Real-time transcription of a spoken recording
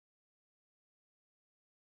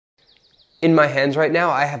In my hands right now,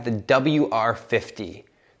 I have the WR50.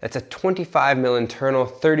 That's a 25mm internal,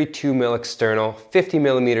 32mm external,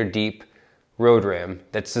 50mm deep road rim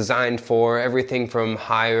that's designed for everything from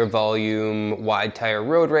higher volume, wide tire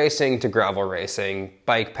road racing to gravel racing,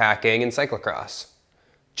 bike packing, and cyclocross.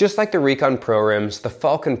 Just like the Recon Pro rims, the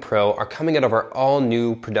Falcon Pro are coming out of our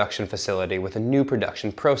all-new production facility with a new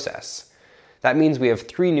production process. That means we have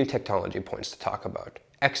 3 new technology points to talk about: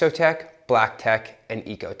 Exotek, Blacktek, and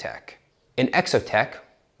Ecotek. In Exotek,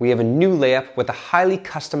 we have a new layup with a highly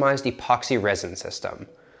customized epoxy resin system.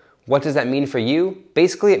 What does that mean for you?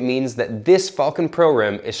 Basically, it means that this Falcon Pro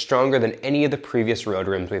rim is stronger than any of the previous road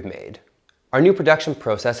rims we've made. Our new production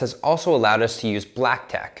process has also allowed us to use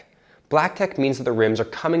Blacktek. Blacktek means that the rims are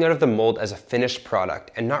coming out of the mold as a finished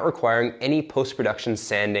product and not requiring any post-production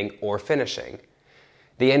sanding or finishing.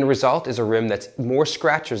 The end result is a rim that's more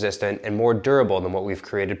scratch resistant and more durable than what we've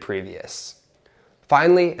created previous.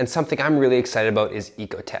 Finally, and something I'm really excited about, is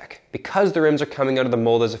Ecotek. Because the rims are coming out of the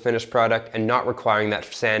mold as a finished product and not requiring that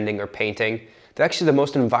sanding or painting, they're actually the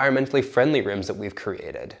most environmentally friendly rims that we've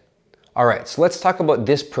created. Alright, so let's talk about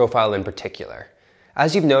this profile in particular.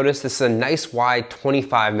 As you've noticed, this is a nice wide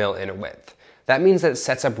 25mm inner width. That means that it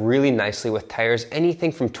sets up really nicely with tires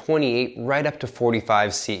anything from 28 right up to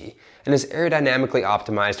 45C, and is aerodynamically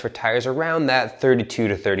optimized for tires around that 32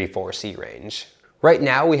 to 34C range. Right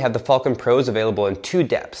now we have the Falcon Pros available in 2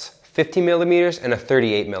 depths, 50mm and a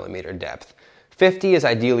 38mm depth. 50 is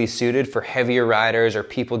ideally suited for heavier riders or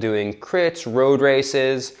people doing crits, road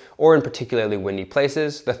races, or in particularly windy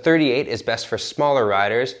places. The 38 is best for smaller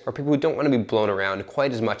riders or people who don't want to be blown around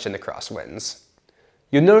quite as much in the crosswinds.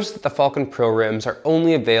 You'll notice that the Falcon Pro rims are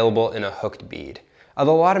only available in a hooked bead.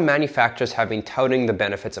 Although a lot of manufacturers have been touting the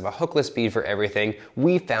benefits of a hookless bead for everything,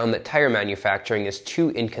 we found that tire manufacturing is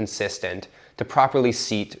too inconsistent to properly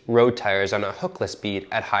seat road tires on a hookless bead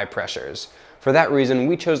at high pressures. For that reason,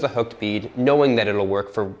 we chose the hooked bead, knowing that it'll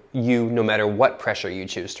work for you no matter what pressure you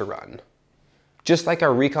choose to run. Just like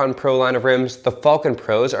our Recon Pro line of rims, the Falcon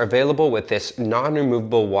Pros are available with this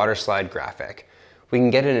non-removable water slide graphic. We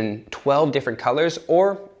can get it in 12 different colors,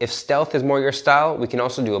 or if stealth is more your style, we can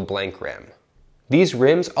also do a blank rim. These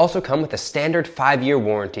rims also come with a standard 5-year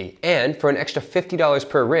warranty, and for an extra $50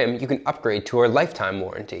 per rim, you can upgrade to our lifetime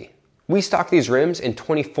warranty. We stock these rims in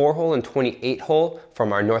 24-hole and 28-hole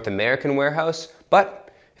from our North American warehouse,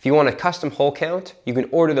 but if you want a custom hole count, you can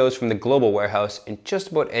order those from the global warehouse in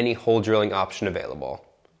just about any hole drilling option available.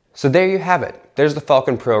 So there you have it. There's the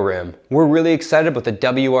Falcon Pro rim. We're really excited about the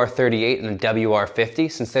WR38 and the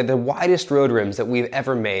WR50 since they're the widest road rims that we've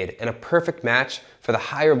ever made and a perfect match for the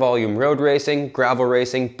higher volume road racing, gravel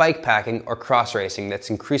racing, bike packing, or cross racing that's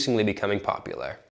increasingly becoming popular.